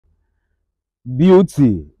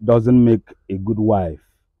Beauty doesn't make a good wife.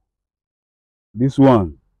 This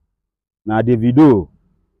one, now Davido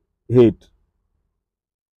hate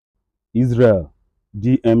Israel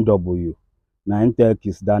DMW. Now tell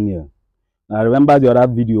Kiss Daniel. Now remember the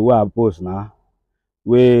other video where I post now,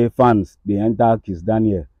 where fans they enter Kiss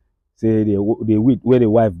Daniel, say they where the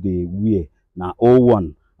wife they wear now all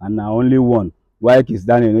one and now only one. Why Kiss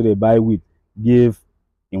Daniel no they buy wheat give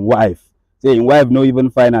in wife? Say in wife no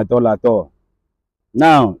even fine at all at all.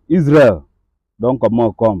 Now Israel don't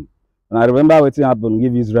come. And I remember wetin happen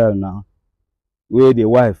give Israel now, where the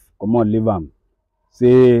wife come on leave am,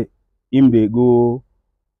 say him dey go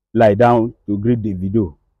lie down to greet the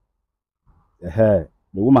video. The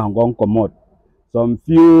woman gone comot. Some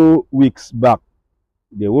few weeks back,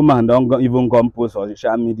 the woman don't even come post on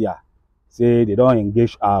social media, say they don't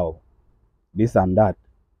engage her, this and that.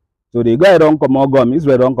 So the guy don't come out gum,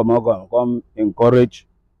 Israel don't come out gum, come encourage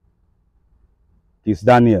Kiss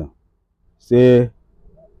Daniel, say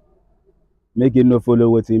make him no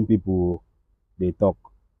follow wetin people they talk.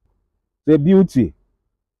 Say beauty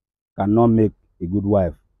cannot make a good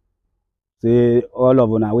wife. Say all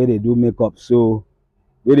of una where they do makeup, so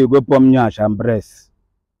where they go pump nyash and breast.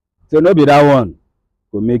 So no be that one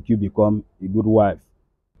to make you become a good wife.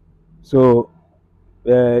 So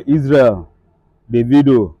Israel,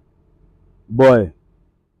 Davido, boy,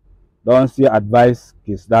 don't see advice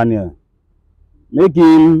Kiss Daniel. Make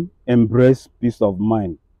him embrace peace of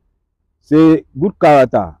mind. Say good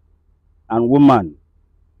character and woman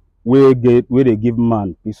where they give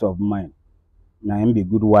man peace of mind. Na him be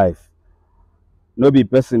good wife. No be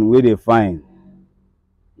person where they find.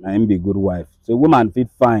 Na him be good wife. So woman fit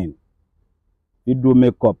fine, fit do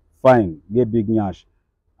makeup, fine, get big nyash,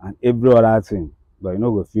 and every other thing, but you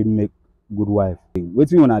know go fit make good wife.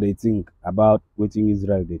 Wetin una dey think about wetin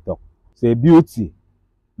Israel they talk? Say beauty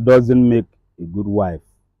doesn't make a good wife.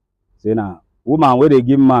 Say na woman where they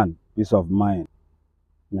give man peace of mind,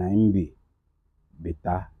 na him be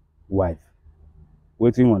better wife.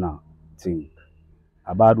 Wetin una think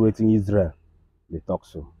about wetin Israel they talk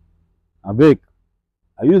so? Abeg,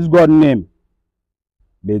 I use God name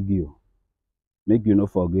beg you, make you no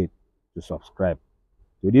forget to subscribe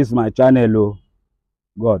to this my channel. Oh,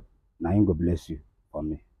 God, na him go bless you for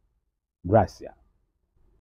me. Gracias.